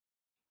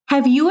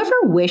Have you ever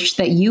wished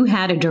that you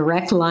had a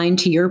direct line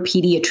to your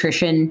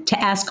pediatrician to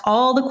ask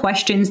all the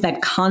questions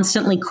that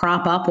constantly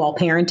crop up while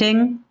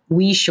parenting?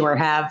 We sure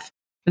have.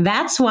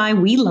 That's why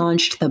we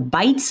launched the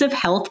Bites of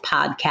Health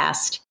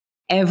podcast.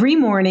 Every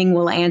morning,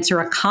 we'll answer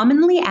a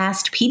commonly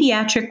asked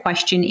pediatric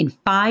question in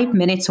 5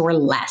 minutes or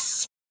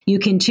less. You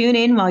can tune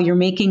in while you're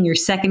making your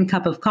second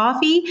cup of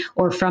coffee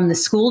or from the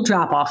school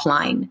drop-off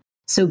line.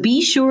 So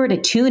be sure to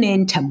tune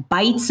in to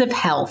Bites of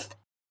Health,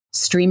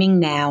 streaming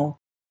now.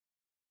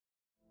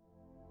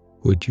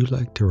 Would you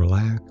like to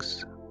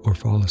relax or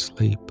fall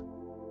asleep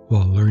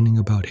while learning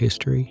about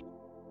history?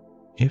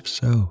 If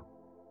so,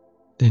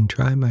 then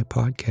try my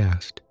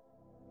podcast,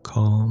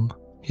 Calm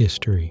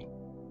History.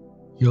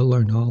 You'll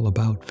learn all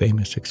about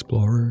famous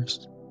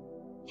explorers,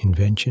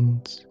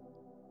 inventions,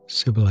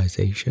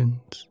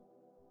 civilizations,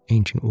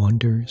 ancient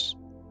wonders,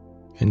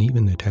 and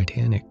even the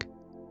Titanic.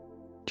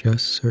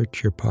 Just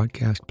search your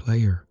podcast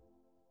player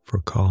for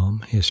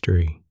Calm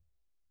History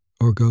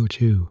or go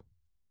to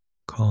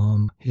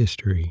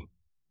calmhistory.com.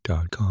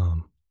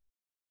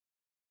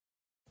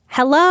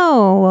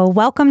 Hello,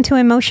 welcome to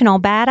Emotional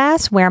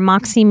Badass, where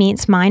Moxie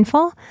meets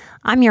Mindful.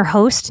 I'm your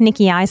host,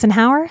 Nikki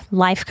Eisenhower,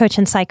 life coach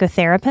and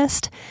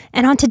psychotherapist.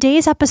 And on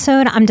today's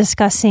episode, I'm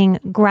discussing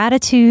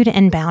gratitude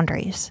and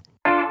boundaries.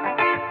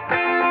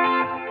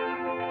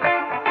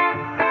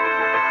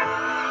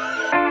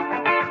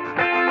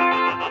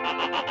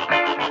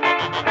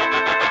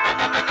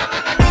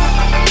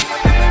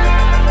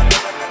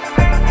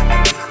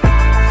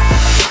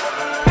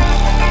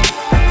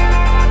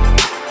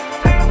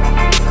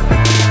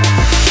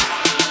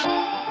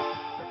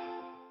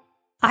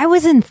 I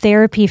was in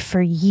therapy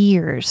for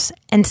years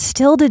and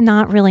still did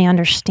not really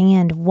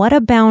understand what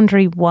a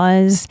boundary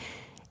was,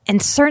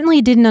 and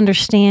certainly didn't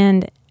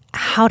understand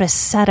how to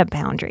set a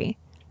boundary.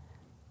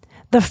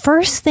 The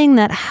first thing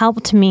that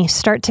helped me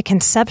start to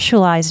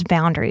conceptualize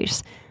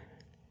boundaries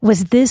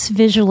was this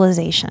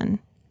visualization: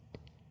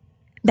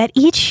 that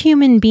each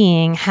human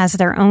being has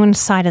their own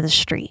side of the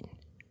street.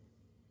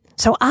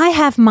 So I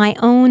have my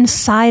own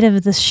side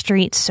of the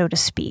street, so to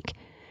speak,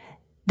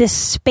 this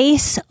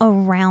space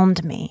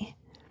around me.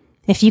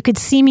 If you could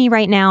see me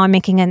right now, I'm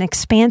making an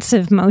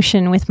expansive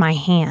motion with my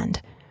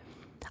hand.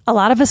 A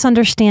lot of us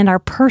understand our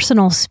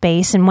personal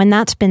space, and when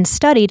that's been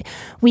studied,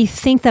 we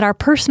think that our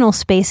personal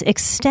space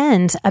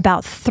extends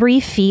about 3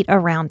 feet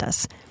around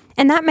us.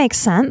 And that makes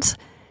sense,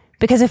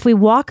 because if we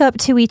walk up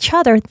to each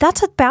other,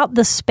 that's about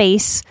the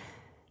space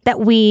that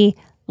we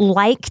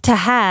like to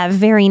have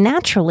very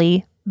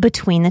naturally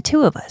between the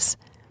two of us.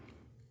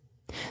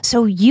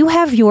 So you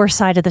have your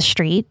side of the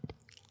street,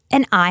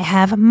 and I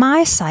have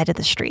my side of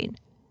the street.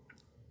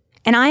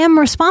 And I am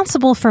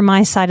responsible for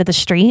my side of the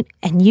street,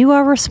 and you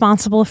are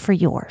responsible for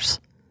yours.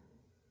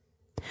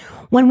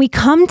 When we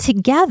come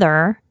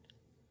together,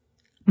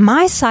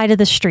 my side of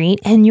the street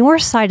and your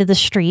side of the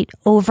street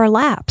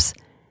overlaps.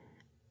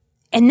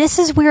 And this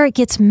is where it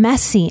gets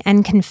messy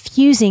and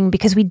confusing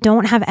because we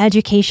don't have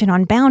education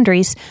on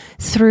boundaries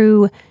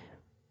through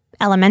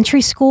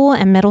elementary school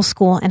and middle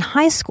school and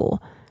high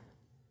school.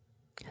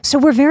 So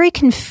we're very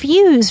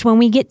confused when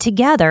we get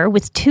together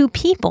with two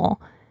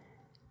people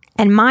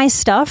and my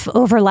stuff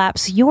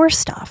overlaps your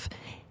stuff.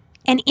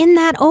 And in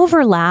that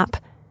overlap,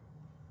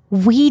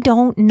 we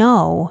don't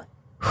know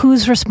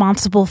who's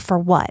responsible for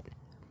what,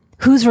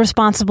 who's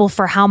responsible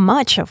for how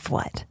much of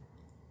what,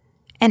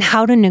 and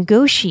how to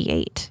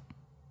negotiate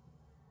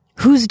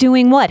who's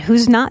doing what,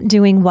 who's not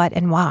doing what,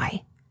 and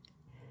why.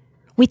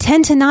 We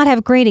tend to not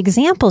have great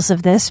examples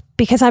of this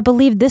because I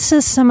believe this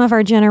is some of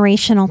our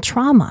generational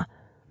trauma,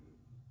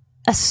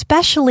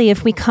 especially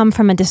if we come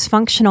from a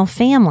dysfunctional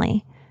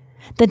family.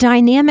 The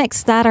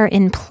dynamics that are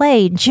in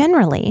play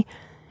generally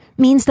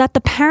means that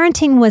the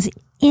parenting was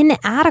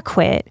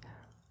inadequate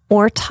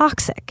or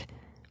toxic.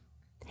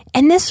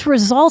 And this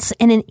results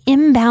in an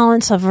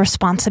imbalance of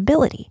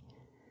responsibility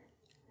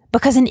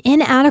because an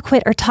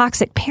inadequate or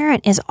toxic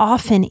parent is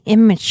often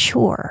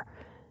immature.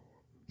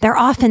 They're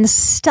often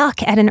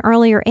stuck at an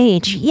earlier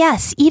age.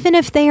 Yes, even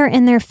if they are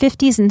in their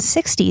 50s and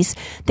 60s,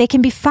 they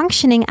can be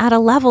functioning at a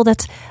level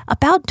that's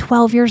about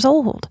 12 years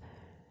old.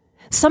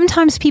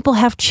 Sometimes people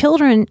have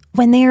children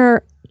when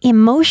they're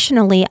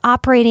emotionally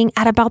operating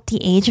at about the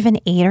age of an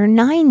 8 or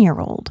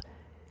 9-year-old.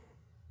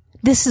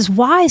 This is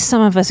why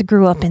some of us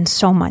grew up in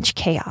so much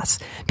chaos,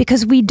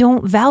 because we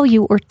don't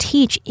value or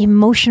teach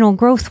emotional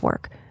growth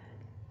work.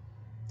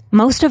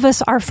 Most of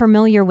us are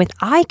familiar with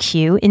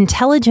IQ,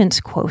 intelligence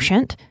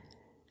quotient.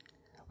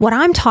 What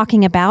I'm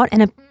talking about,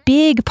 and a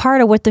big part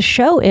of what the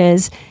show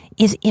is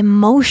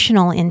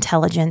emotional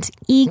intelligence,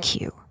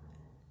 EQ.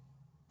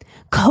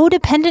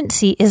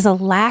 Codependency is a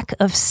lack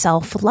of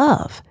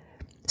self-love.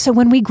 So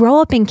when we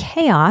grow up in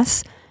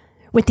chaos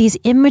with these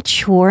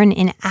immature and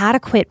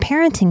inadequate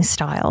parenting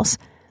styles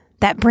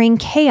that bring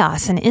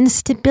chaos and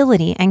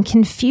instability and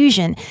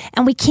confusion,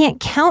 and we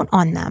can't count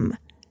on them,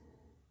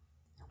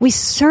 we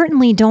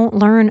certainly don't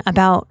learn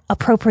about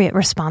appropriate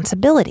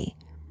responsibility.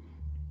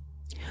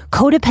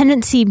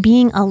 Codependency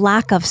being a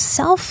lack of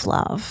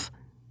self-love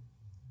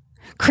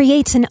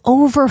creates an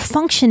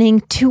over-functioning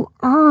to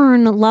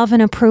earn love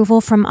and approval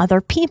from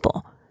other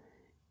people.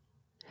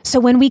 So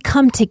when we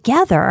come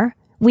together,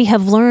 we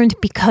have learned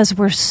because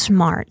we're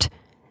smart,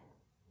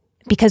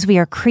 because we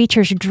are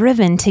creatures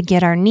driven to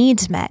get our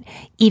needs met,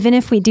 even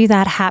if we do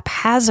that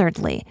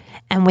haphazardly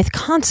and with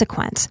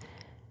consequence.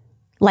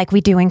 Like we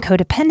do in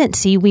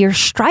codependency, we are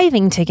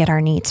striving to get our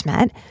needs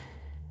met,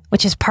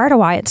 which is part of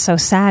why it's so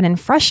sad and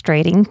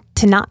frustrating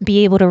to not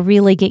be able to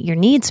really get your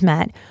needs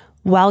met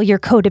while you're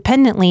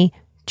codependently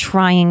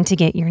trying to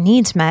get your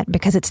needs met,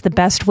 because it's the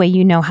best way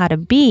you know how to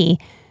be,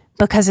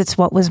 because it's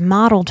what was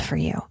modeled for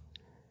you.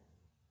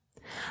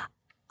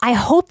 I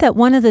hope that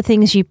one of the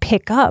things you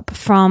pick up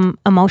from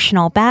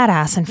Emotional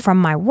Badass and from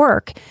my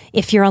work,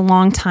 if you're a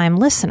longtime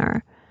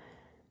listener,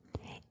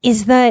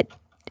 is that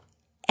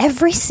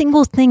every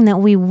single thing that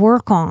we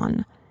work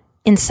on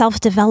in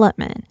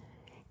self-development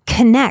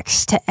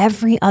connects to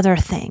every other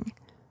thing.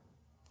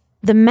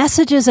 The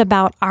messages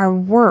about our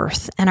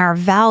worth and our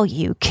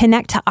value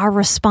connect to our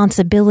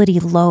responsibility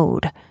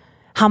load,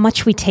 how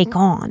much we take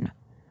on,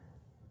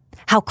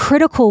 how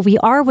critical we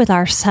are with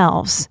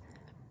ourselves,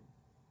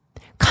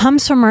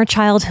 comes from our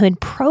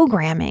childhood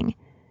programming,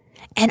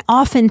 and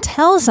often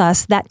tells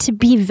us that to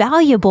be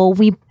valuable,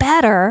 we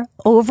better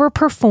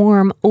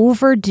overperform,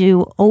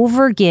 overdo,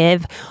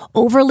 overgive,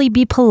 overly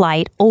be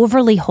polite,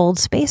 overly hold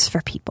space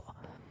for people.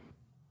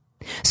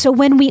 So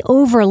when we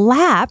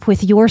overlap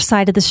with your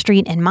side of the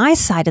street and my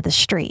side of the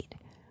street,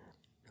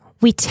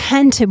 we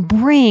tend to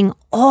bring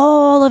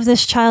all of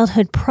this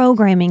childhood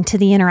programming to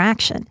the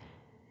interaction.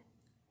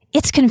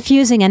 It's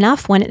confusing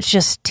enough when it's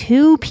just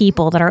two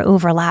people that are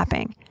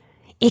overlapping.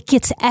 It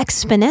gets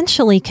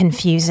exponentially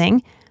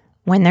confusing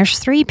when there's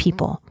three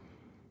people,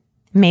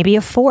 maybe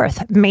a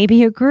fourth,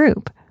 maybe a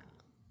group.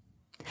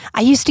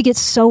 I used to get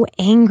so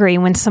angry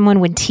when someone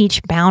would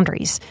teach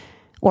boundaries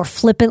or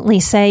flippantly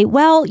say,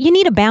 well, you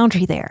need a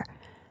boundary there.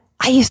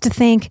 I used to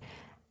think,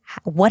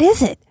 what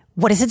is it?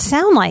 What does it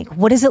sound like?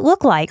 What does it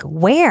look like?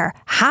 Where?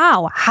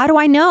 How? How do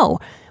I know?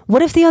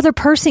 What if the other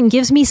person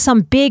gives me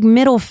some big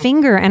middle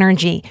finger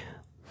energy?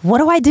 What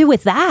do I do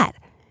with that?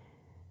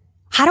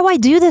 How do I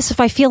do this if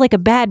I feel like a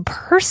bad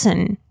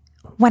person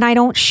when I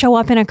don't show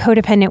up in a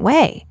codependent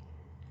way?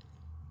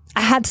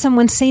 I had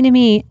someone say to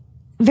me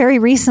very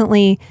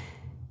recently,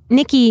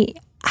 Nikki,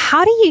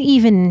 how do you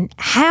even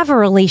have a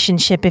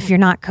relationship if you're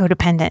not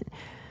codependent?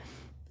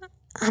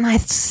 And I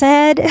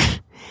said,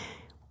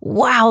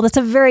 wow, that's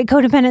a very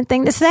codependent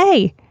thing to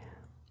say.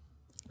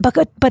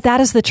 But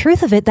that is the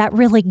truth of it. That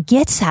really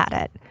gets at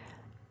it.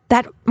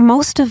 That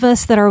most of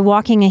us that are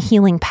walking a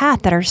healing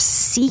path, that are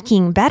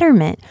seeking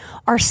betterment,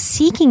 are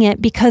seeking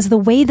it because the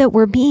way that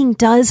we're being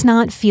does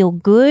not feel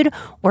good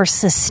or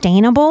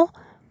sustainable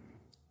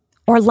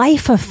or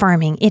life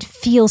affirming. It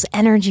feels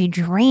energy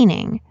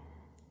draining.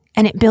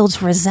 And it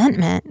builds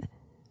resentment.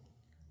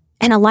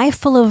 And a life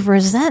full of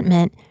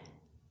resentment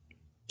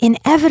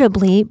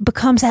inevitably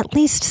becomes at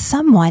least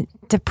somewhat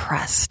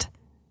depressed.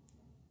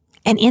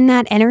 And in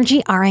that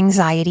energy, our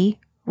anxiety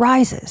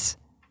rises.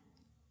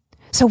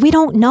 So we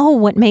don't know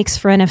what makes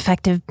for an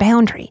effective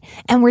boundary.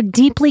 And we're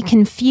deeply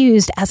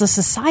confused as a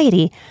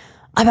society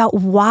about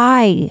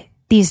why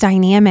these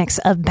dynamics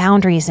of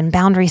boundaries and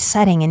boundary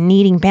setting and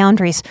needing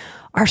boundaries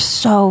are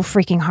so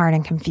freaking hard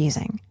and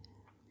confusing.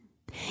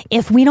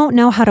 If we don't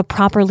know how to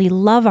properly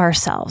love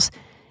ourselves,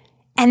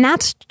 and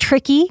that's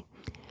tricky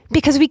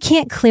because we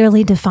can't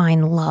clearly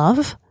define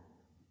love,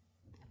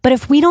 but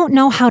if we don't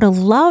know how to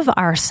love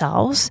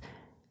ourselves,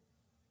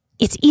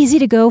 it's easy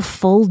to go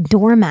full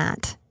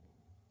doormat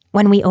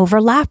when we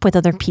overlap with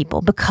other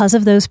people because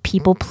of those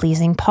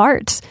people-pleasing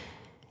parts.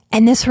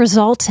 And this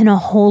results in a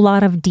whole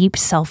lot of deep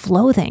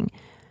self-loathing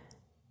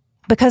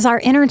because our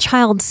inner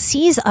child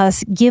sees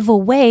us give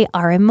away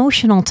our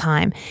emotional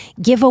time,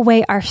 give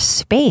away our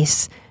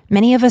space.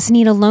 Many of us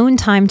need alone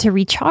time to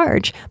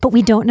recharge, but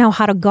we don't know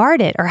how to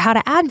guard it or how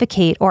to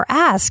advocate or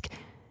ask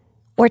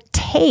or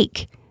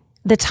take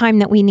the time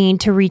that we need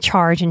to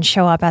recharge and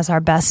show up as our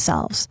best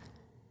selves.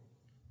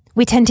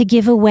 We tend to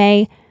give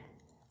away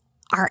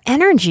our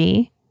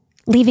energy,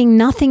 leaving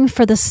nothing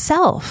for the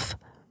self,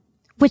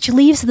 which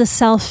leaves the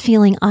self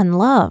feeling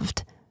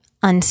unloved,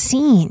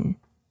 unseen,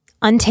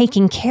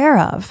 untaken care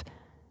of,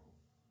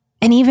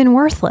 and even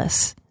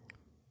worthless.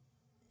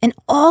 And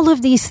all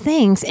of these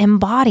things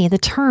embody the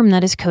term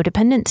that is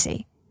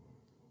codependency.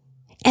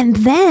 And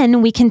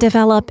then we can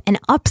develop an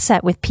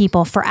upset with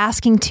people for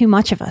asking too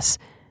much of us.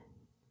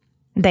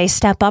 They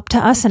step up to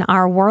us in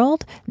our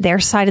world, their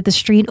side of the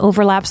street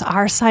overlaps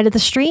our side of the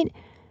street,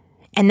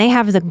 and they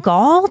have the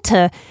gall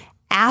to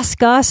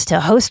ask us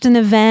to host an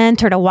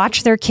event or to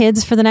watch their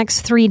kids for the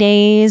next 3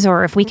 days,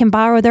 or if we can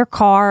borrow their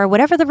car, or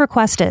whatever the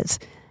request is.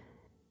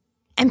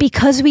 And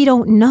because we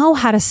don't know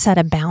how to set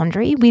a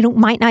boundary,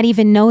 might not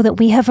even know that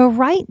we have a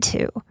right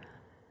to.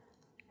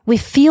 We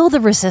feel the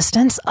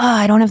resistance. Oh,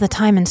 I don't have the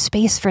time and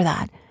space for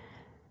that.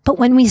 But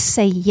when we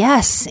say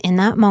yes in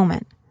that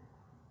moment,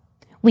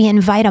 we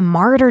invite a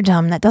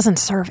martyrdom that doesn't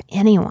serve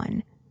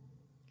anyone.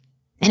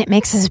 And it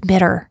makes us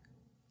bitter.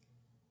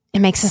 It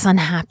makes us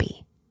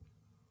unhappy.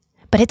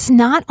 But it's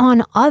not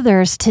on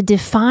others to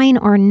define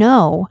or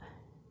know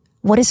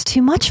what is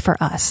too much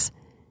for us.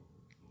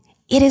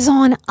 It is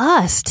on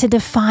us to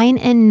define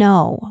and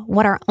know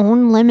what our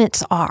own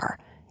limits are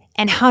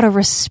and how to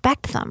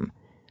respect them.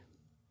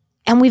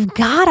 And we've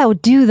got to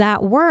do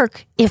that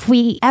work if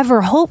we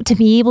ever hope to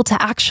be able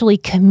to actually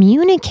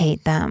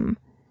communicate them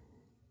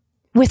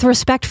with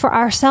respect for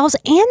ourselves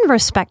and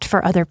respect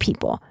for other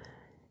people.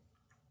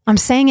 I'm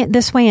saying it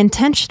this way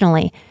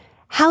intentionally.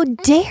 How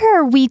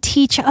dare we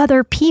teach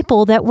other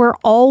people that we're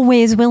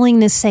always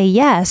willing to say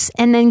yes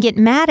and then get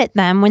mad at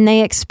them when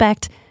they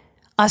expect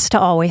us to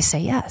always say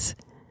yes?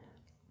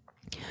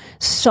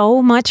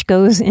 So much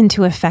goes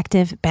into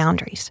effective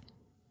boundaries.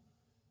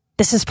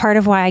 This is part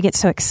of why I get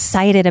so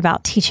excited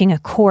about teaching a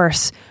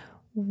course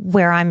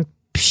where I'm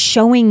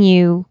showing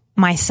you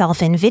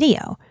myself in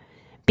video,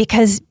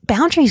 because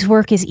boundaries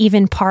work is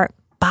even part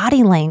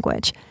body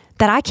language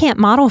that I can't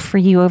model for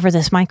you over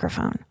this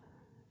microphone.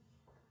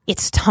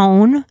 It's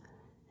tone,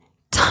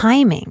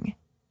 timing,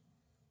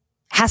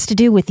 has to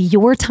do with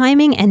your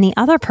timing and the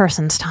other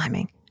person's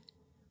timing.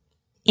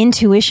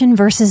 Intuition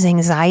versus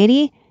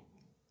anxiety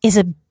is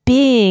a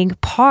big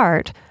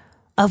part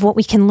of what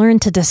we can learn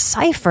to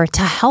decipher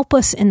to help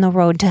us in the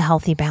road to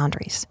healthy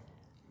boundaries.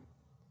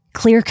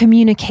 Clear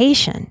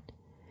communication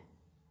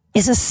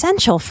is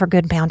essential for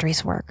good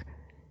boundaries work.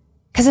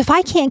 Because if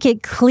I can't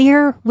get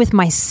clear with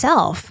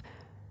myself,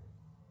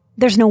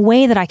 there's no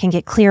way that I can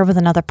get clear with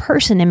another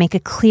person and make a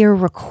clear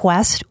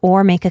request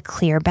or make a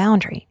clear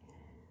boundary.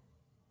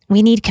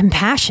 We need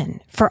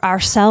compassion for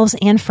ourselves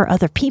and for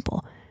other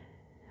people.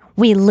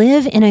 We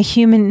live in a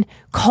human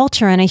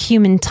culture and a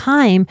human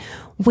time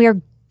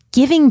where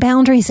giving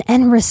boundaries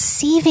and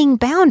receiving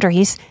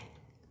boundaries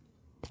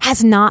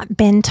has not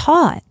been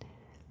taught.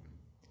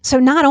 So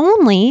not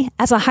only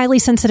as a highly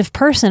sensitive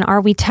person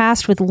are we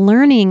tasked with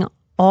learning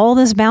all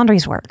this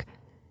boundaries work,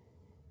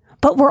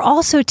 but we're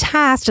also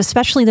tasked,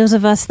 especially those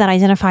of us that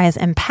identify as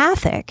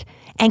empathic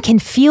and can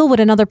feel what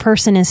another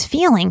person is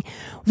feeling,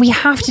 we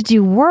have to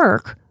do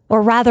work,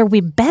 or rather we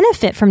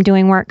benefit from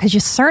doing work, because you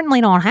certainly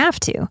don't have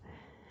to,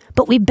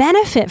 but we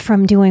benefit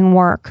from doing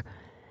work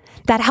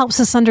that helps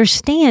us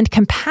understand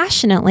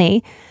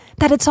compassionately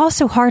that it's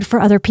also hard for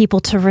other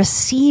people to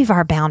receive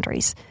our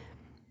boundaries.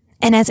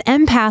 And as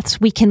empaths,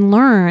 we can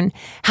learn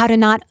how to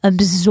not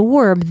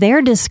absorb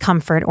their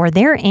discomfort or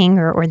their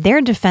anger or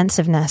their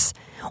defensiveness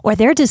or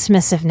their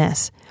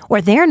dismissiveness or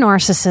their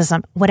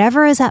narcissism,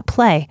 whatever is at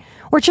play,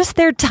 or just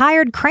their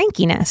tired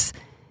crankiness.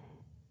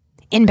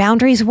 In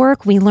boundaries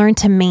work, we learn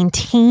to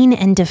maintain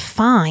and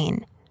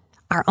define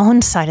our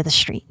own side of the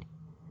street.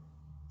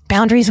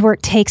 Boundaries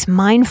work takes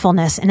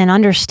mindfulness and an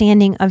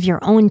understanding of your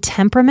own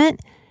temperament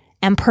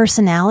and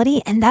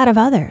personality and that of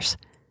others.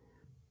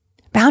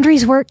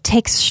 Boundaries work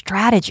takes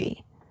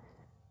strategy.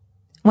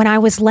 When I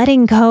was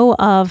letting go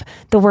of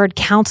the word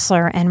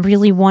counselor and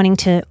really wanting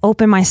to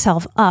open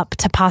myself up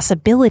to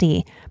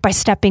possibility by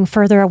stepping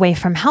further away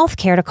from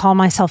healthcare to call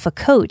myself a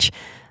coach,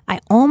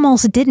 I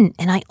almost didn't,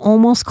 and I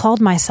almost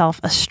called myself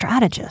a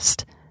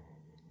strategist.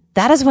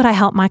 That is what I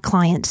help my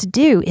clients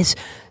do, is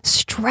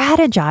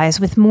strategize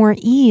with more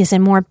ease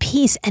and more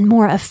peace and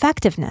more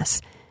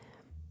effectiveness.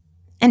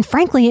 And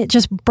frankly, it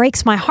just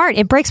breaks my heart.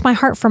 It breaks my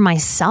heart for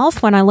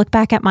myself when I look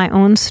back at my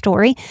own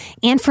story,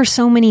 and for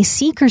so many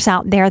seekers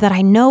out there that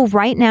I know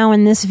right now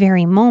in this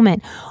very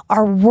moment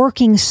are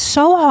working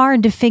so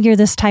hard to figure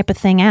this type of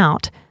thing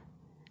out,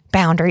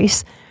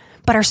 boundaries,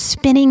 but are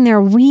spinning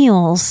their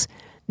wheels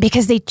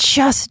because they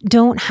just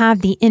don't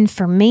have the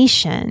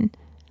information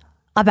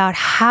about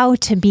how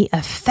to be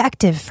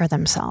effective for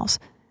themselves.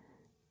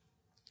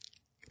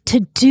 To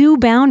do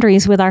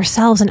boundaries with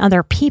ourselves and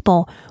other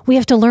people, we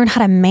have to learn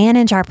how to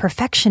manage our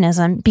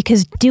perfectionism,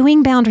 because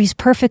doing boundaries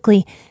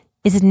perfectly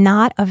is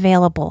not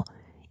available.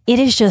 It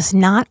is just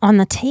not on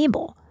the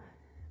table.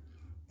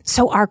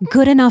 So our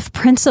good enough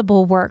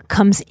principle work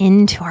comes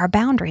into our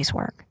boundaries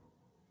work.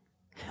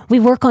 We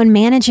work on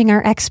managing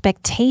our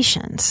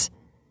expectations.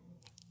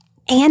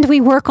 And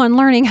we work on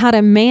learning how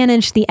to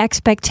manage the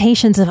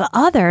expectations of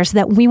others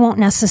that we won't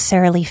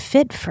necessarily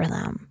fit for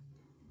them.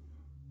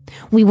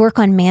 We work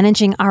on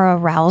managing our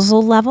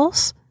arousal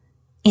levels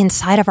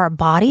inside of our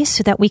bodies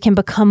so that we can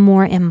become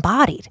more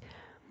embodied.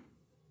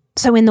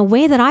 So in the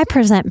way that I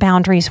present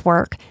boundaries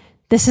work,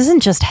 this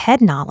isn't just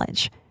head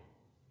knowledge.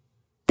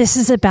 This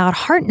is about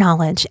heart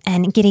knowledge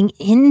and getting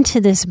into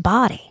this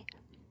body.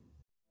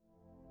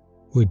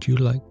 Would you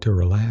like to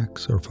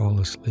relax or fall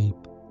asleep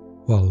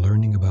while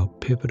learning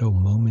about pivotal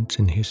moments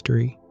in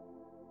history?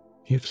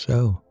 If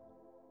so,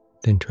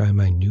 then try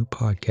my new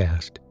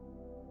podcast,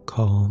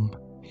 Calm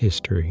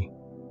History.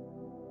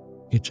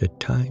 It's a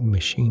time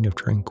machine of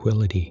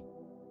tranquility,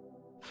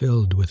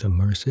 filled with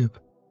immersive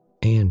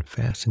and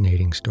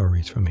fascinating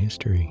stories from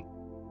history.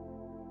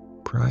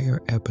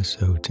 Prior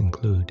episodes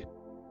include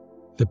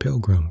The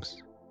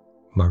Pilgrims,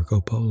 Marco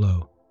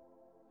Polo,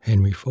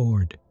 Henry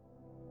Ford,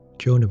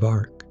 Joan of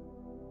Arc,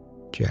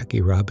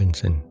 Jackie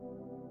Robinson,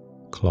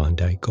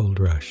 Klondike Gold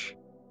Rush,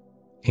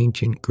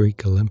 Ancient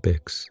Greek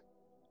Olympics,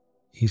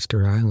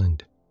 Easter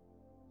Island,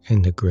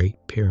 and the Great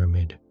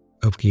Pyramid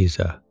of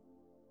Giza.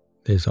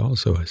 There's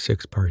also a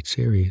 6-part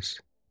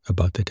series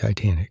about the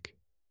Titanic.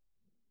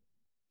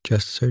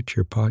 Just search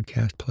your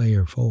podcast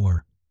player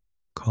for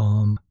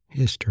Calm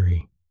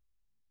History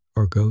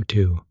or go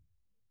to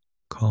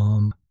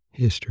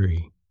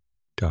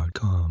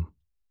calmhistory.com.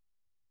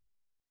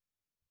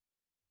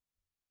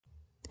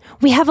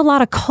 We have a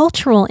lot of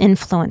cultural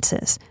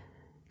influences,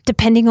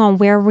 depending on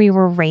where we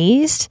were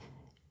raised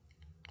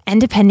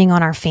and depending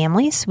on our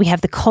families. We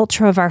have the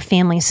culture of our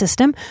family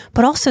system,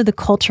 but also the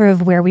culture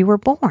of where we were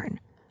born.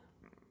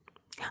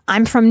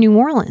 I'm from New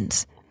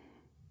Orleans.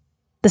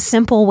 The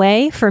simple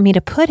way for me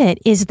to put it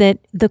is that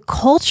the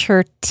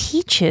culture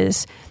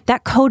teaches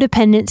that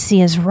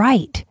codependency is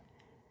right.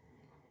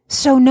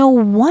 So no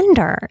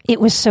wonder it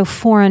was so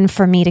foreign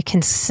for me to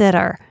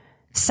consider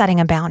setting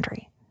a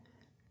boundary.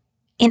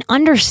 In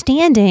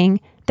understanding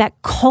that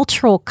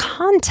cultural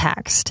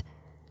context,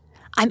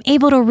 I'm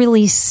able to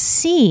really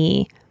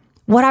see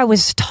what I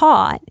was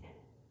taught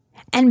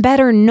and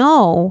better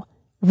know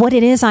what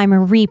it is I'm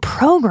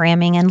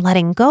reprogramming and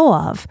letting go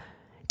of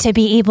to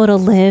be able to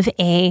live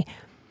a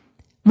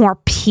more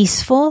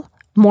peaceful,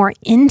 more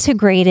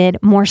integrated,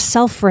 more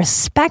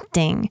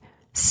self-respecting,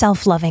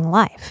 self-loving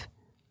life.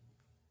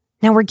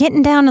 Now we're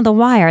getting down to the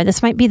wire.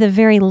 This might be the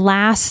very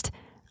last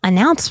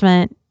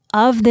announcement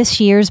of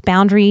this year's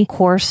Boundary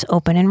Course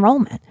open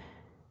enrollment.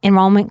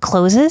 Enrollment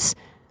closes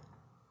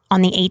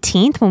on the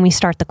 18th when we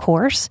start the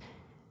course.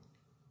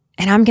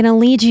 And I'm going to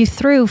lead you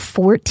through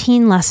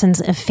 14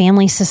 lessons of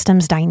family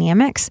systems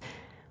dynamics,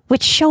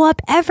 which show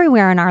up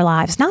everywhere in our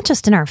lives, not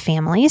just in our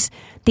families.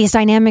 These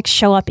dynamics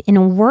show up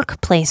in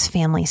workplace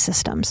family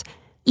systems,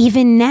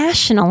 even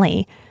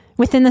nationally,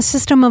 within the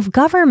system of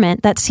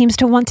government that seems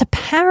to want to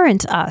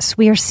parent us.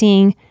 We are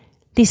seeing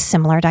these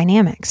similar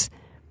dynamics.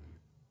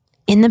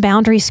 In the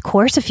Boundaries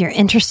course, if you're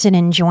interested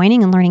in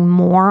joining and learning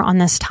more on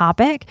this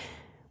topic,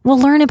 we'll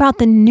learn about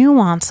the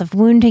nuance of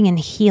wounding and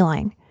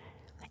healing,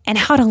 and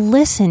how to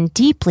listen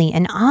deeply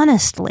and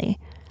honestly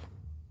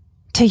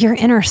to your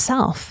inner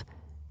self,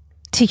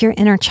 to your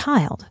inner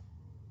child,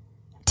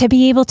 to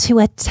be able to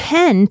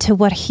attend to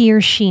what he or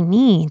she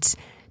needs,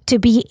 to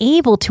be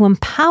able to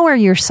empower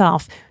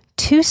yourself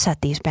to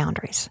set these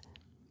boundaries.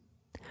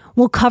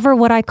 We'll cover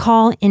what I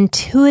call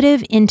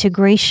intuitive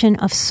integration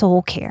of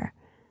soul care.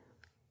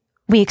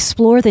 We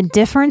explore the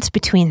difference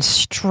between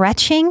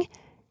stretching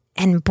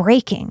and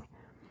breaking.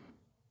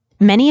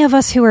 Many of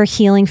us who are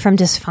healing from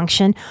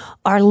dysfunction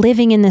are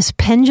living in this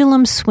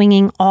pendulum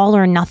swinging all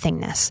or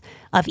nothingness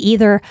of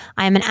either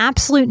I'm an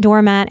absolute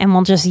doormat and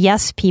will just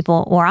yes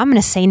people, or I'm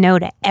going to say no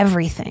to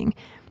everything.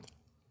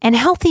 And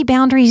healthy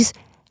boundaries,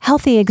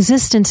 healthy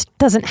existence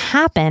doesn't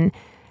happen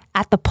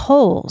at the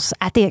poles,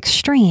 at the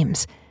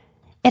extremes.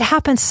 It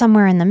happens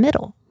somewhere in the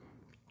middle.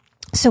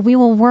 So we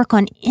will work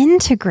on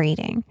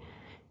integrating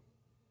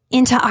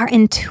into our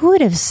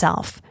intuitive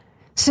self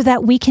so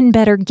that we can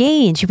better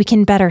gauge, we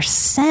can better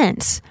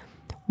sense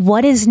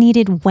what is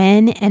needed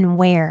when and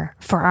where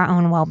for our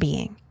own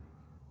well-being.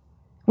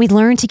 We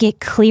learn to get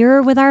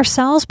clearer with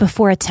ourselves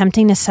before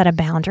attempting to set a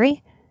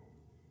boundary.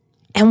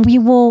 And we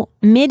will,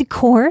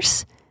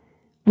 mid-course,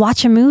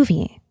 watch a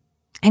movie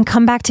and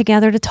come back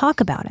together to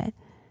talk about it.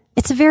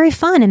 It's a very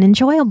fun and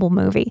enjoyable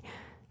movie,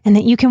 and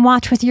that you can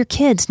watch with your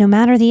kids no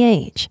matter the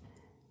age.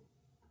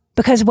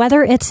 Because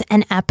whether it's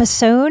an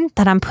episode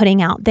that I'm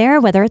putting out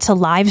there, whether it's a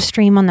live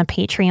stream on the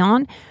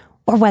Patreon,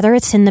 or whether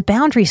it's in the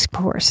Boundaries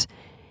course,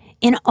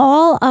 in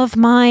all of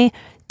my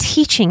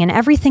teaching and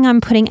everything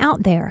I'm putting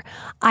out there,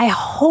 I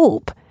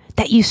hope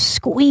that you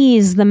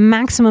squeeze the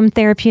maximum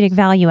therapeutic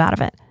value out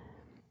of it.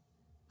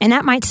 And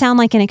that might sound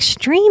like an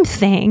extreme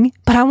thing,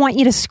 but I want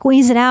you to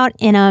squeeze it out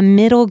in a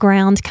middle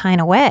ground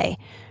kind of way,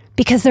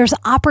 because there's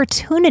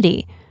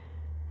opportunity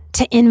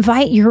to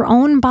invite your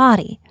own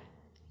body,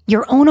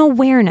 your own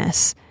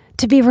awareness,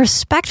 to be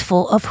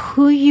respectful of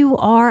who you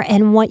are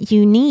and what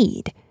you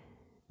need.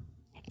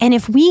 And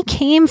if we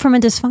came from a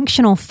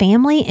dysfunctional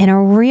family in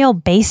a real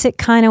basic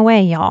kind of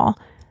way, y'all,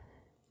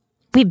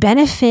 we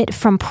benefit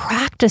from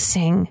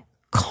practicing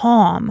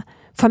calm,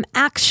 from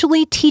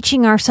actually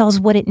teaching ourselves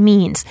what it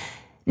means,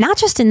 not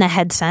just in the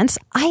head sense.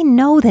 I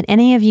know that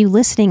any of you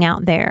listening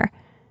out there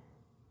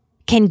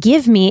can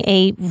give me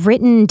a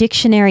written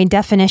dictionary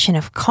definition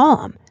of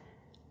calm.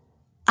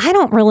 I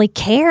don't really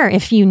care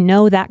if you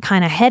know that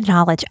kind of head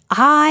knowledge.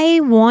 I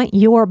want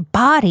your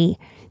body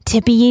to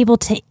be able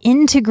to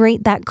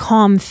integrate that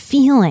calm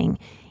feeling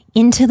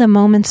into the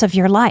moments of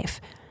your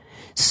life.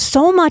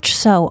 So much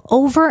so,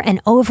 over and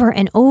over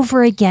and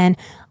over again,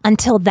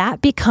 until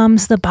that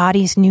becomes the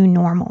body's new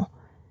normal.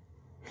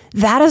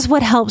 That is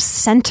what helps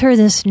center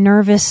this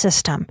nervous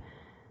system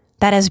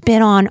that has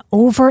been on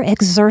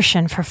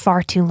overexertion for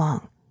far too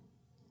long.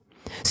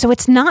 So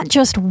it's not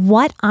just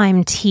what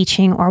I'm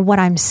teaching or what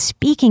I'm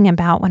speaking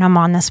about when I'm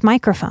on this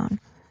microphone.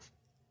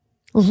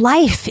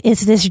 Life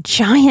is this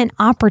giant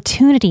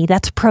opportunity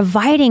that's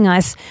providing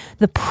us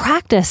the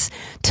practice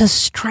to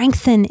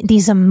strengthen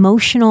these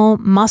emotional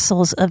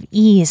muscles of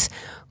ease,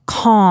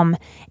 calm,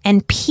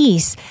 and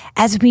peace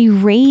as we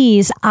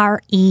raise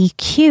our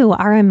EQ,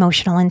 our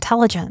emotional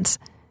intelligence.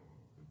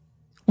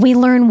 We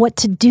learn what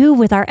to do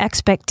with our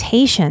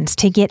expectations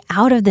to get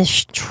out of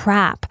this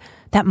trap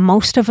that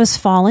most of us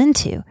fall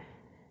into.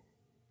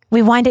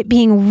 We wind up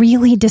being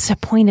really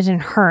disappointed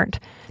and hurt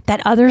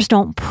that others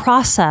don't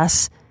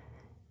process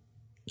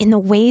in the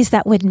ways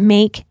that would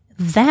make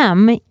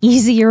them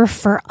easier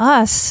for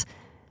us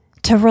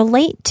to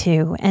relate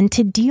to and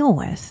to deal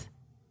with,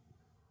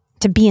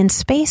 to be in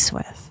space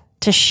with,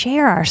 to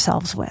share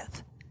ourselves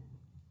with.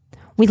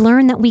 We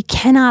learn that we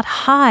cannot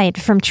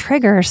hide from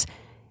triggers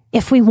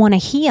if we want to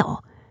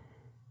heal.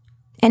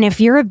 And if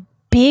you're a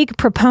big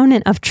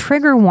proponent of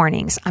trigger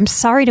warnings, I'm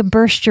sorry to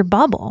burst your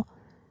bubble,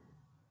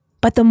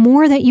 but the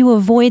more that you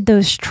avoid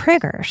those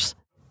triggers,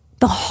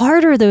 the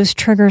harder those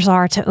triggers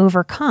are to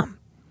overcome.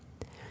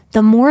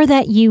 The more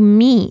that you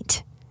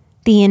meet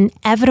the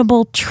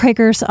inevitable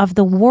triggers of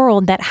the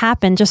world that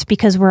happen just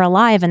because we're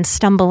alive and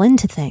stumble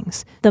into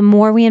things, the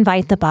more we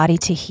invite the body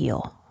to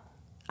heal.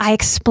 I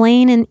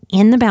explain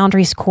in the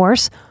Boundaries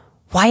course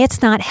why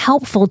it's not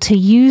helpful to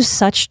use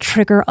such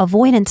trigger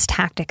avoidance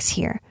tactics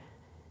here.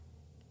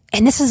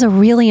 And this is a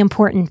really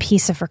important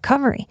piece of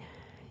recovery,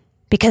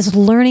 because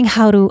learning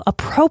how to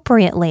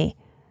appropriately,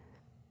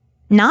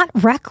 not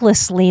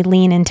recklessly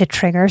lean into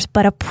triggers,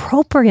 but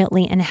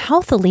appropriately and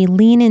healthily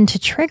lean into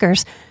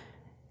triggers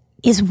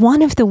is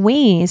one of the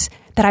ways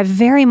that I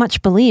very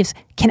much believe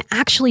can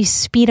actually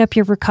speed up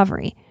your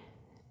recovery.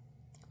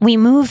 We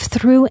move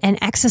through an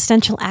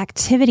existential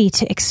activity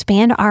to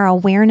expand our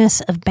awareness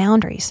of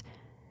boundaries,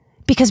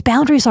 because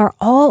boundaries are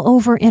all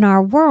over in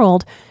our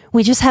world.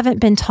 We just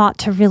haven't been taught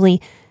to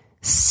really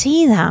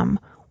see them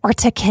or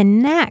to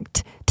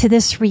connect to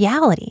this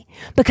reality.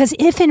 Because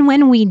if and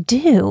when we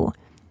do,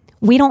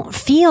 we don't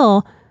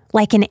feel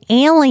like an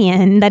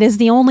alien that is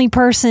the only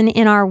person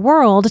in our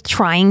world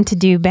trying to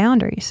do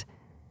boundaries.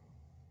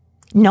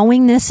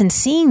 Knowing this and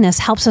seeing this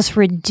helps us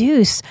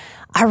reduce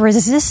our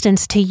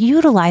resistance to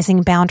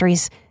utilizing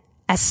boundaries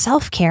as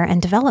self-care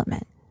and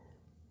development.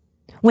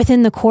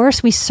 Within the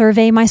course, we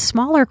survey my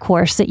smaller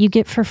course that you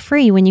get for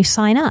free when you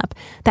sign up,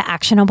 the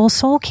Actionable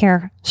Soul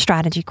Care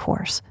Strategy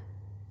course.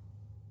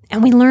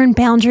 And we learn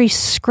boundary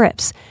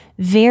scripts,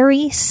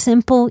 very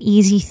simple,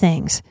 easy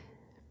things.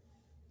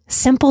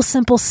 Simple,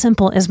 simple,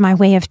 simple is my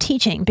way of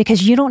teaching,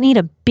 because you don't need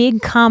a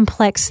big,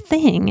 complex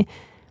thing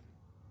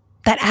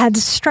that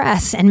adds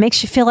stress and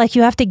makes you feel like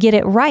you have to get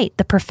it right.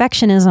 The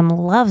perfectionism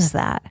loves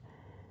that.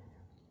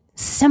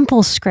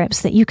 Simple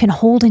scripts that you can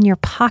hold in your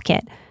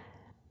pocket,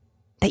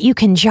 that you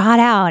can jot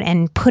out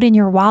and put in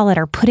your wallet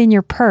or put in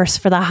your purse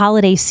for the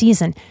holiday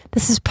season.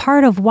 This is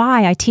part of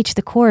why I teach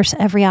the course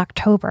every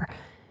October,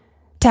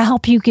 to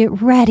help you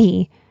get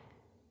ready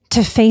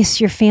to face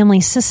your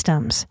family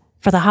systems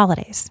for the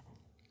holidays.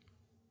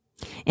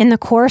 In the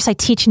course, I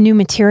teach new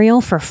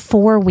material for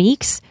 4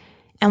 weeks,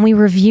 and we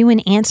review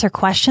and answer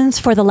questions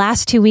for the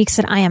last 2 weeks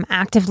that I am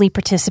actively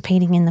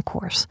participating in the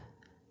course.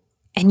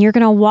 And you're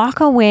going to walk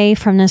away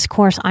from this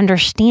course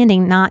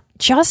understanding not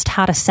just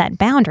how to set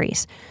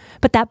boundaries,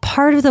 but that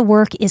part of the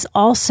work is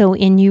also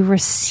in you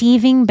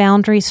receiving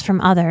boundaries from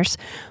others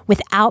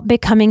without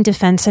becoming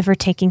defensive or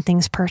taking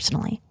things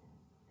personally.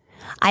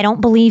 I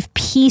don't believe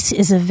peace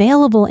is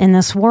available in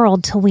this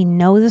world till we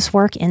know this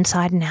work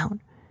inside and out.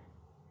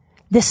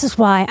 This is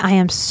why I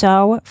am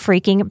so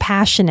freaking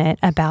passionate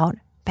about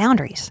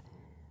boundaries.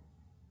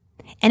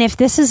 And if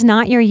this is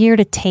not your year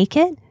to take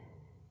it,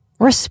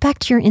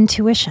 respect your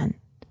intuition.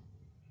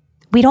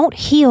 We don't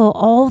heal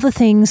all the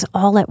things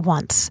all at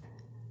once.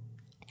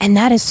 And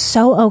that is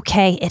so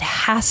okay. It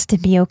has to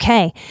be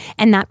okay.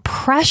 And that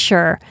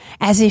pressure,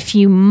 as if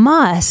you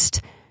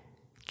must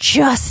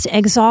just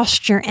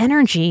exhaust your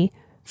energy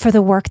for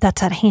the work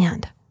that's at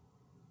hand.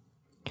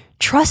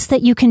 Trust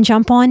that you can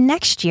jump on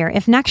next year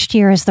if next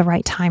year is the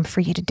right time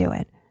for you to do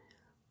it.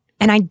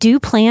 And I do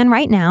plan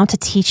right now to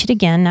teach it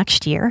again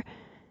next year.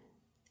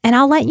 And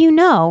I'll let you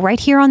know right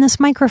here on this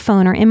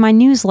microphone or in my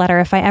newsletter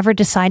if I ever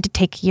decide to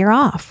take a year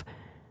off.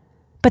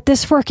 But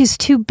this work is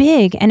too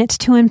big and it's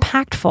too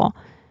impactful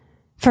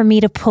for me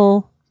to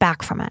pull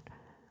back from it.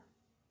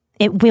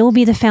 It will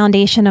be the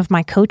foundation of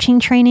my coaching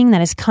training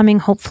that is coming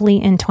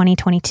hopefully in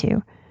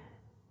 2022.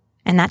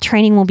 And that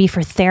training will be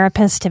for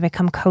therapists to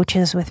become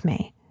coaches with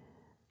me.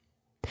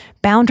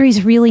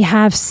 Boundaries really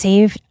have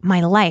saved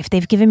my life.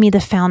 They've given me the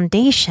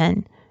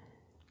foundation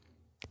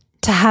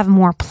to have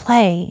more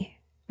play,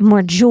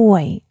 more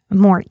joy,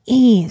 more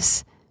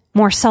ease,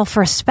 more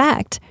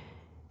self-respect,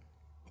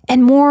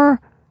 and more,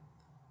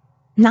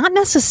 not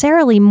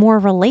necessarily more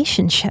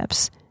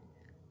relationships,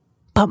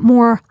 but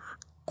more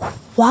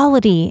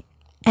quality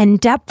and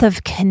depth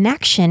of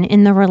connection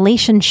in the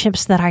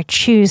relationships that I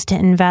choose to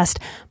invest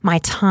my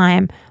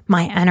time,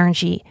 my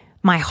energy,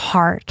 my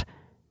heart,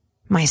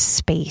 my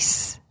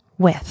space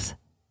with.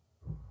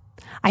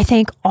 I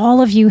thank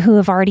all of you who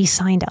have already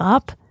signed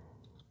up.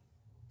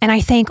 And I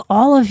thank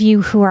all of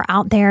you who are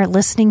out there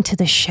listening to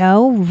the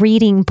show,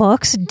 reading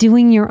books,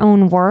 doing your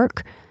own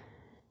work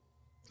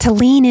to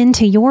lean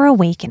into your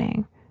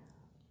awakening,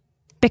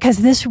 Because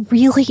this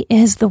really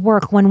is the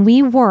work. When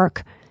we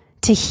work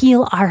to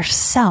heal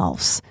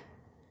ourselves,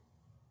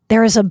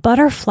 there is a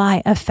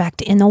butterfly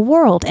effect in the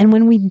world. And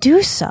when we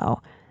do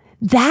so,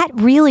 that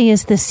really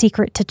is the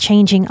secret to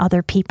changing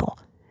other people.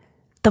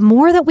 The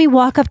more that we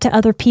walk up to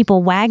other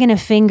people wagging a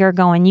finger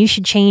going, you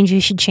should change, you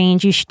should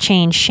change, you should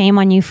change, shame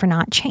on you for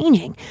not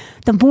changing,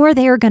 the more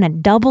they are going to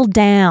double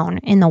down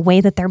in the way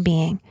that they're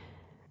being.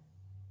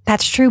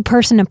 That's true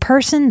person to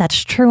person.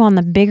 That's true on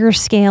the bigger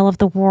scale of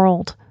the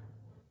world.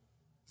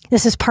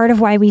 This is part of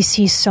why we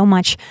see so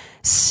much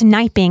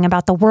sniping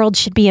about the world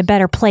should be a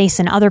better place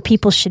and other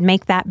people should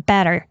make that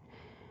better.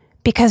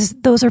 Because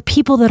those are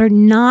people that are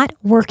not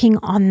working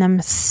on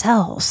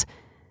themselves.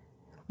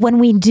 When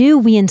we do,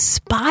 we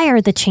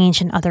inspire the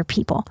change in other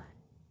people.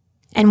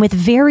 And with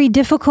very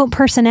difficult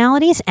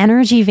personalities,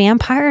 energy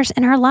vampires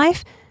in our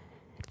life,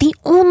 the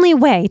only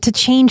way to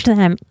change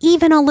them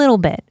even a little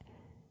bit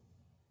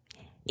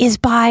is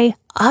by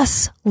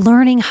us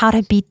learning how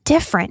to be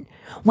different.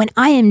 When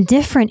I am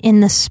different in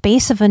the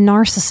space of a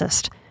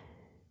narcissist,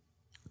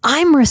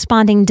 I'm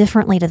responding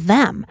differently to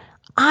them.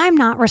 I'm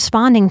not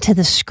responding to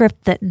the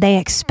script that they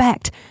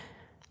expect.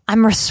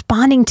 I'm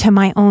responding to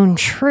my own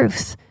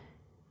truth.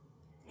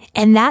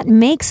 And that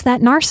makes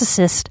that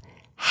narcissist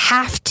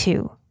have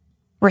to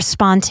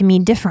respond to me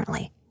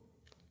differently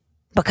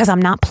because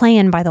I'm not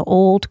playing by the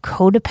old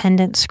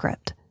codependent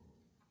script.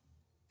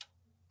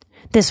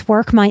 This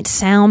work might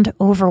sound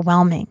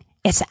overwhelming.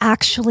 It's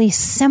actually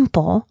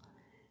simple.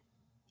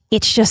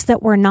 It's just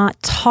that we're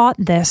not taught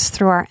this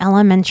through our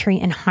elementary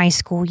and high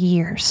school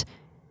years.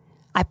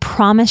 I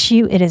promise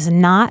you it is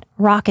not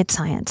rocket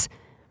science.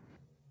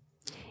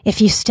 If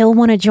you still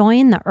want to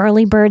join, the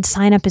early bird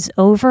sign up is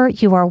over.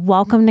 You are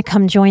welcome to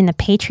come join the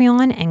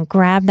Patreon and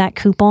grab that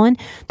coupon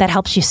that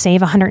helps you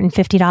save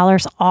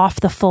 $150 off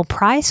the full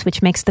price,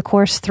 which makes the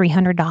course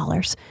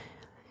 $300.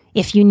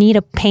 If you need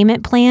a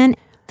payment plan,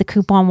 the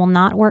coupon will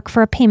not work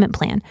for a payment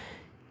plan.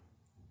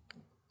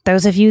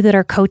 Those of you that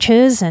are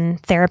coaches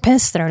and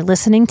therapists that are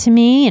listening to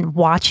me and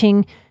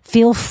watching,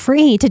 feel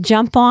free to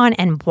jump on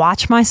and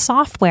watch my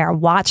software,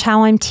 watch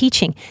how I'm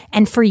teaching,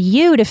 and for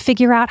you to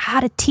figure out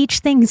how to teach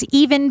things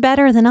even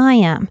better than I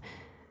am.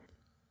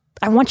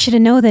 I want you to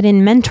know that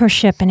in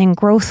mentorship and in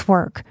growth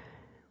work,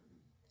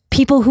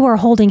 people who are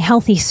holding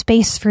healthy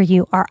space for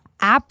you are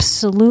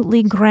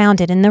absolutely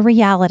grounded in the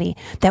reality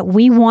that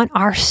we want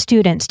our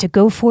students to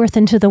go forth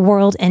into the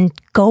world and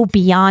go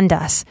beyond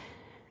us.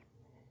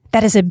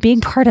 That is a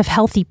big part of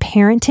healthy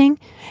parenting.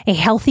 A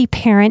healthy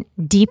parent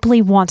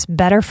deeply wants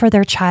better for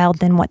their child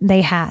than what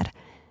they had.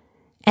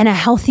 And a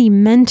healthy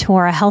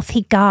mentor, a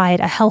healthy guide,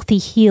 a healthy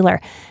healer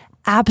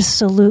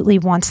absolutely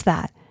wants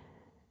that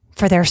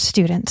for their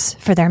students,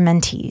 for their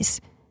mentees.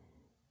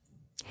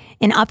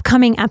 In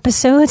upcoming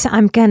episodes,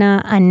 I'm going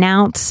to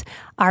announce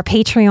our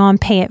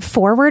Patreon Pay It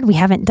Forward. We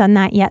haven't done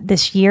that yet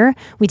this year.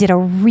 We did a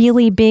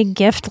really big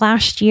gift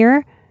last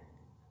year.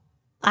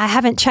 I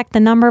haven't checked the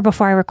number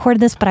before I recorded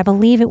this, but I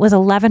believe it was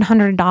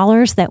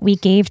 $1,100 that we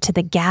gave to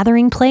the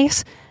Gathering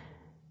Place.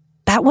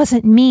 That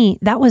wasn't me.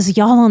 That was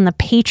y'all on the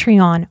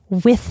Patreon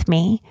with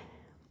me.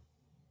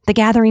 The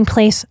Gathering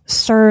Place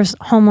serves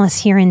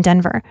homeless here in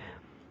Denver.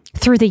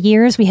 Through the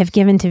years, we have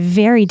given to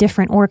very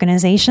different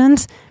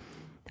organizations.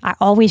 I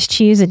always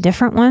choose a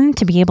different one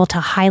to be able to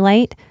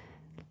highlight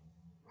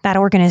that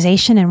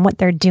organization and what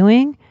they're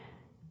doing.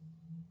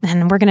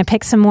 And we're going to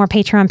pick some more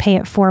Patreon Pay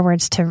It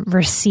Forwards to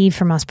receive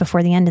from us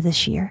before the end of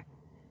this year.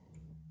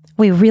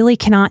 We really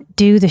cannot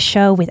do the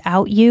show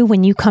without you.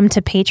 When you come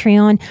to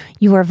Patreon,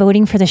 you are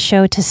voting for the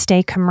show to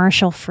stay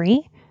commercial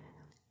free.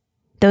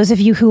 Those of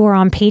you who are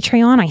on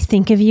Patreon, I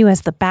think of you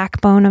as the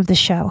backbone of the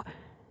show.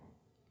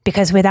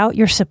 Because without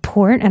your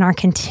support and our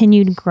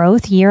continued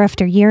growth year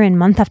after year and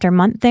month after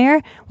month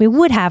there, we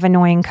would have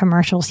annoying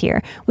commercials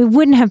here. We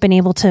wouldn't have been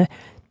able to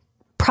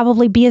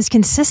probably be as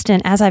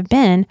consistent as I've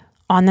been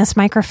on this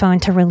microphone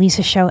to release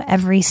a show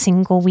every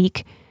single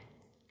week.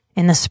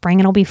 In the spring,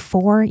 it'll be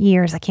 4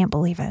 years. I can't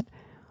believe it.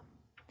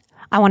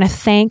 I want to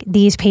thank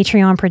these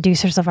Patreon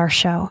producers of our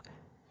show.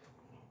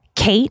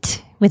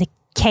 Kate with a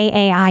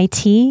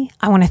K-A-I-T.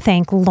 I want to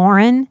thank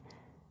Lauren,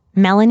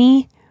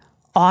 Melanie,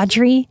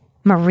 Audrey,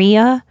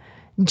 Maria,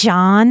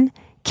 John,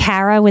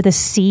 Kara with a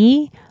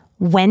C,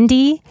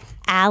 Wendy,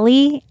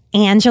 Allie,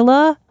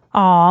 Angela.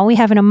 Oh, we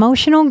have an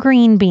emotional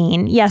green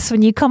bean. Yes,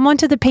 when you come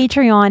onto the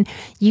Patreon,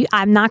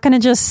 I'm not going to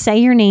just say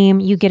your name.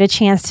 You get a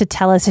chance to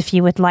tell us if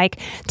you would like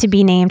to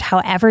be named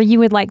however you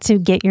would like to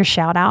get your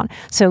shout out.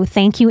 So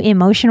thank you,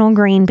 Emotional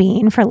Green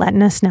Bean, for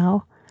letting us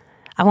know.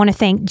 I want to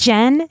thank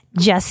Jen,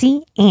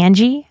 Jesse,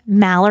 Angie,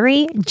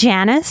 Mallory,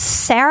 Janice,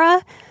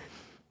 Sarah.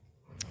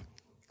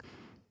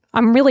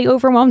 I'm really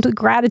overwhelmed with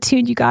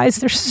gratitude, you guys.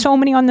 There's so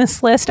many on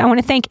this list. I want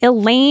to thank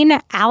Elaine,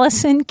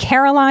 Allison,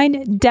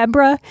 Caroline,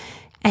 Deborah,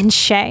 and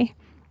Shay.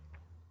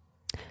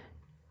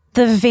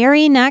 The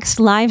very next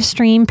live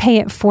stream Pay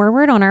It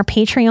Forward on our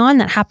Patreon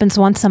that happens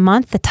once a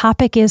month, the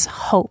topic is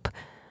hope.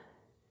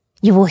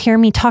 You will hear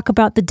me talk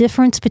about the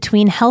difference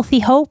between healthy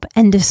hope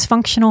and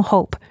dysfunctional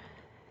hope.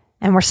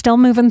 And we're still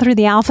moving through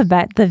the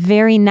alphabet. The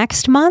very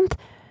next month,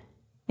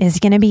 is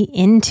going to be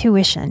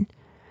intuition.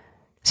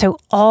 So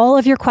all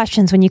of your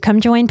questions, when you come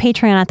join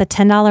Patreon at the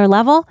 $10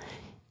 level,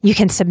 you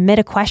can submit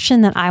a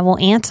question that I will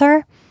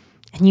answer,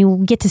 and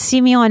you get to see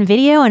me on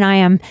video, and I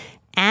am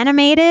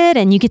animated,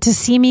 and you get to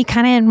see me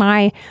kind of in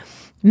my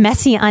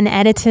messy,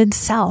 unedited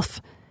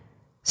self.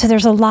 So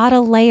there's a lot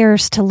of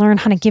layers to learn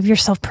how to give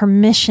yourself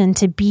permission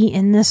to be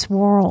in this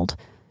world.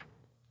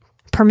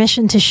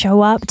 Permission to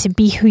show up, to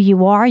be who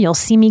you are. You'll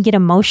see me get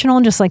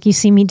emotional just like you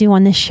see me do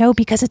on this show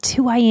because it's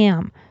who I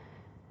am.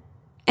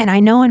 And I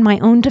know in my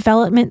own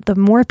development, the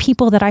more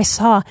people that I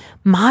saw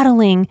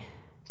modeling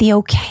the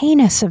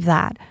okayness of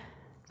that,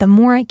 the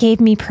more it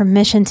gave me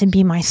permission to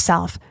be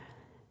myself.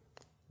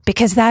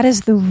 Because that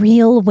is the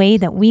real way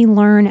that we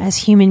learn as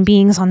human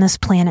beings on this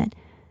planet.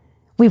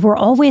 We were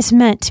always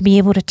meant to be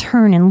able to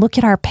turn and look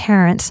at our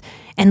parents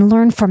and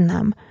learn from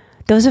them.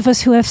 Those of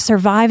us who have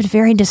survived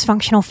very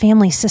dysfunctional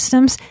family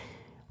systems,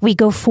 we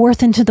go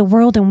forth into the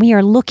world and we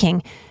are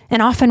looking.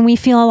 And often we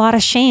feel a lot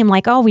of shame,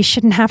 like, oh, we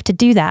shouldn't have to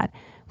do that.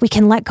 We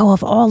can let go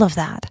of all of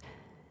that.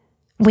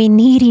 We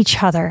need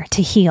each other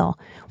to heal.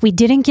 We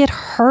didn't get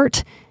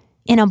hurt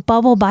in a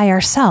bubble by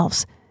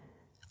ourselves.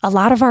 A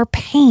lot of our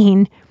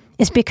pain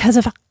is because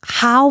of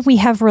how we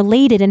have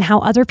related and how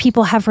other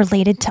people have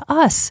related to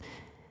us.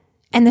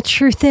 And the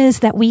truth is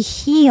that we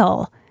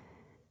heal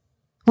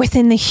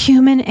within the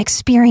human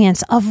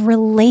experience of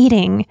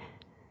relating,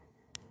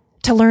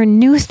 to learn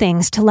new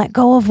things, to let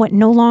go of what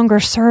no longer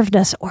served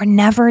us or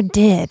never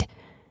did.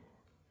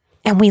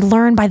 And we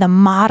learn by the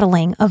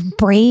modeling of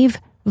brave,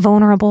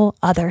 vulnerable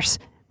others.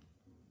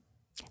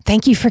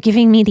 Thank you for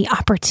giving me the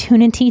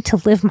opportunity to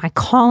live my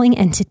calling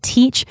and to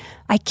teach.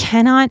 I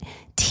cannot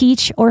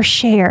teach or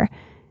share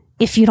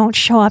if you don't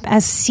show up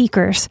as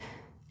seekers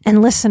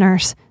and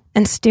listeners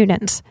and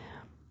students.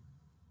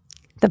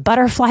 The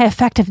butterfly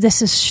effect of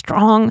this is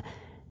strong.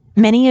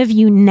 Many of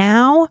you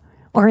now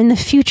or in the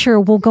future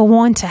will go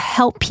on to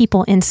help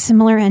people in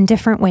similar and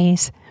different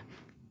ways.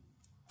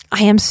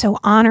 I am so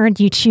honored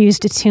you choose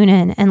to tune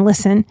in and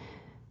listen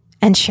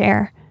and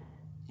share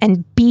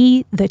and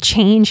be the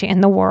change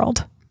in the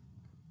world.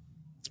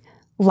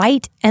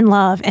 Light and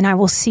love, and I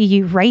will see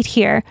you right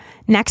here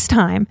next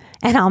time,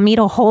 and I'll meet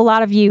a whole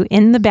lot of you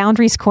in the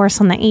Boundaries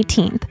course on the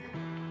 18th.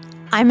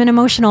 I'm an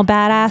emotional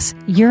badass,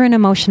 you're an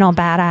emotional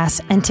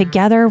badass, and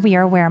together we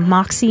are where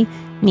Moxie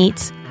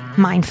meets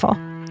mindful.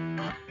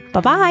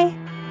 Bye-bye.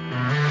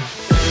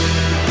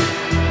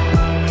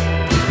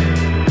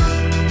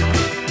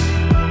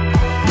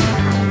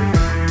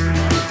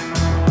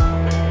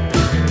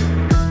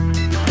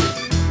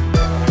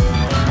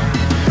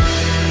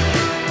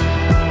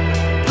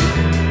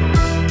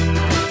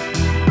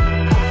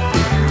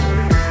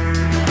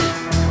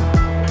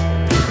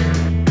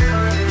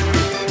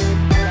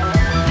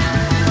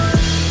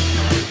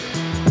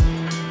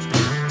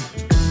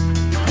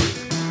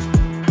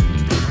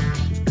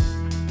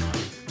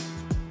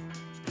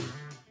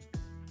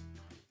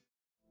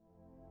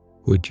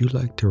 Would you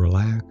like to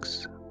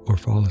relax or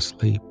fall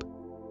asleep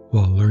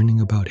while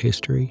learning about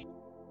history?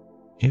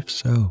 If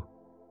so,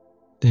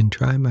 then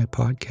try my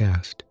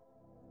podcast,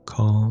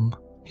 Calm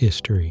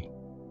History.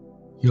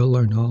 You'll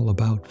learn all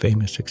about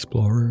famous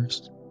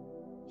explorers,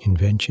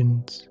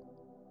 inventions,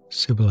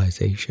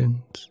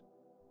 civilizations,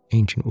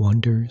 ancient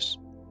wonders,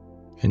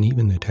 and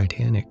even the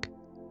Titanic.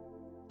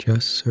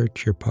 Just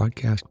search your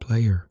podcast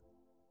player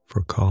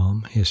for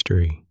Calm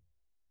History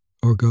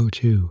or go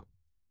to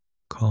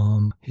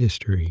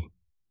calmhistory.com.